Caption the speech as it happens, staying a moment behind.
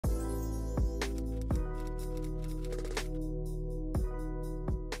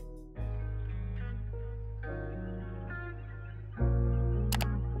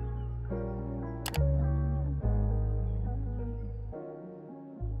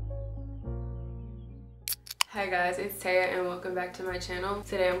Hi guys, it's Taya and welcome back to my channel.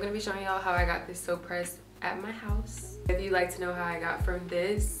 Today I'm going to be showing y'all how I got this soap press at my house. If you'd like to know how I got from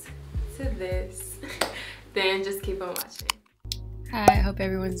this to this, then just keep on watching. Hi, I hope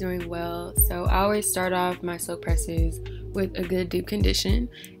everyone's doing well. So I always start off my soap presses with a good deep condition,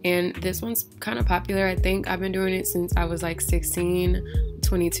 and this one's kind of popular. I think I've been doing it since I was like 16,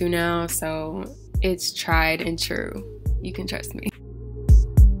 22 now, so it's tried and true. You can trust me.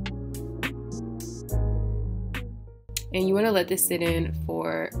 And you want to let this sit in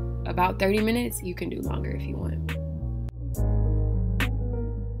for about 30 minutes. You can do longer if you want.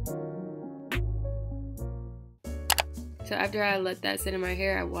 So after I let that sit in my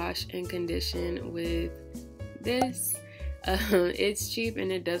hair, I wash and condition with this. It's cheap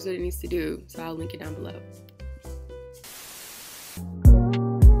and it does what it needs to do, so I'll link it down below.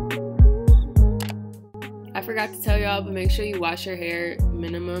 I forgot to tell y'all, but make sure you wash your hair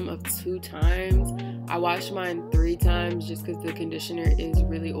minimum of 2 times. I wash mine 3 times just because the conditioner is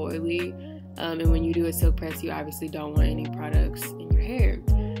really oily, and when you do a soap press, you obviously don't want any products in your hair.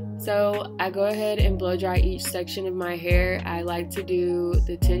 So I go ahead and blow dry each section of my hair. I like to do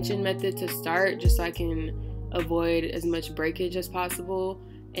the tension method to start just so I can avoid as much breakage as possible,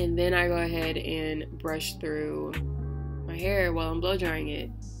 and then I go ahead and brush through my hair while I'm blow drying it,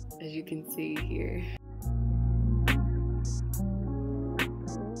 as you can see here.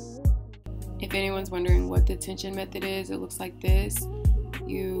 If anyone's wondering what the tension method is, it looks like this.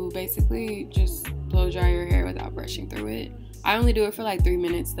 You basically just blow dry your hair without brushing through it. I only do it for like 3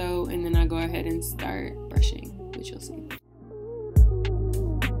 minutes though, and then I go ahead and start brushing, which you'll see.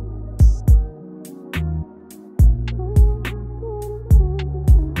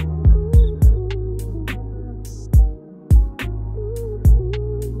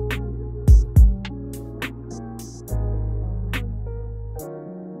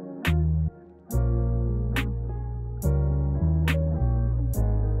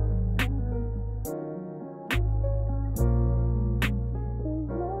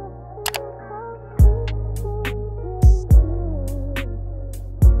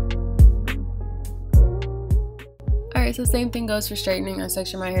 Alright, so same thing goes for straightening. I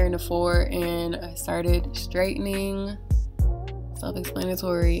sectioned my hair into 4 and I started straightening.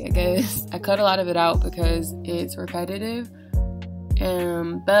 Self-explanatory, I guess. I cut a lot of it out because it's repetitive,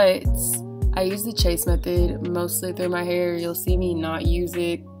 but I use the chase method mostly through my hair. You'll see me not use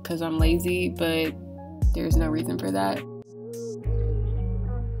it because I'm lazy, but there's no reason for that.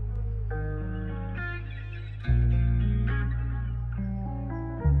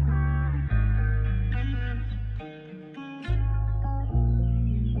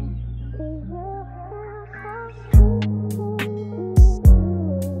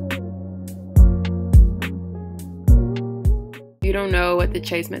 You don't know what the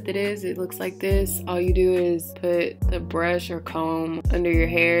chase method is, it looks like this. All you do is put the brush or comb under your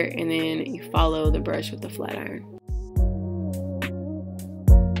hair and then you follow the brush with the flat iron.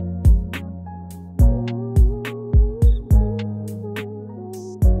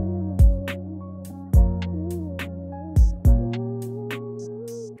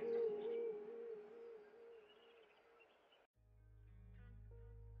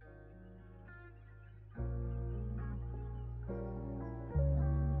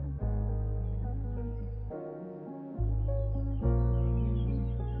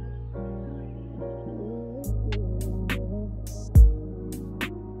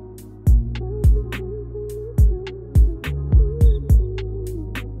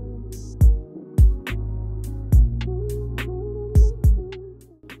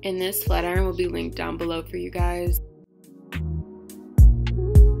 And this flat iron will be linked down below for you guys.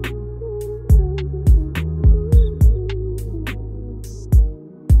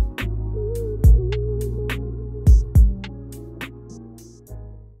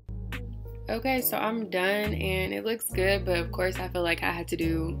 Okay, so I'm done and it looks good, but of course I feel like I had to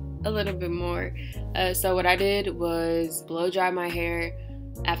do a little bit more. So what I did was blow dry my hair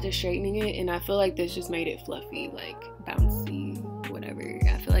after straightening it, and I feel like this just made it fluffy, like bouncy, whatever.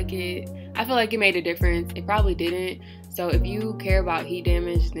 I feel like it made a difference. It probably didn't. So if you care about heat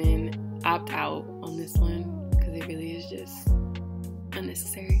damage, then opt out on this one because it really is just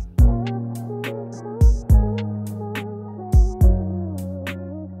unnecessary.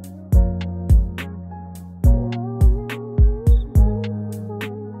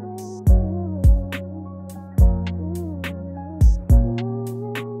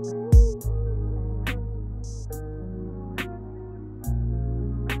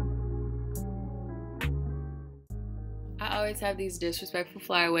 I always have these disrespectful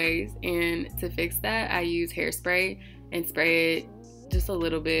flyaways, and to fix that I use hairspray and spray it just a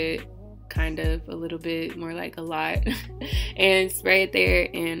little bit kind of, a little bit, more like a lot, and spray it there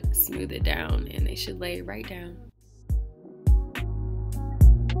and smooth it down, and they should lay right down.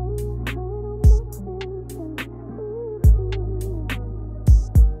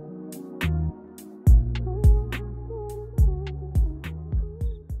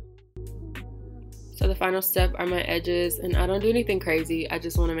 So the final step are my edges, and I don't do anything crazy. I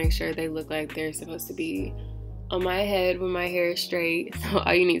just want to make sure they look like they're supposed to be on my head when my hair is straight. So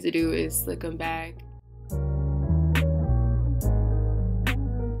all you need to do is slick them back.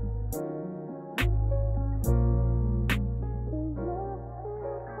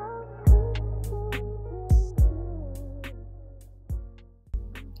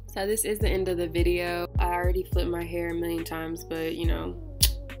 So this is the end of the video. I already flipped my hair a million times, but you know,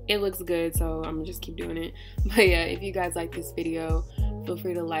 it looks good, so I'm gonna just keep doing it. But yeah, if you guys like this video, feel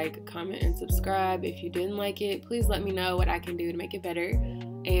free to like, comment, and subscribe. If you didn't like it, please let me know what I can do to make it better.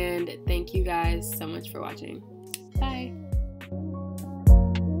 And thank you guys so much for watching. Bye.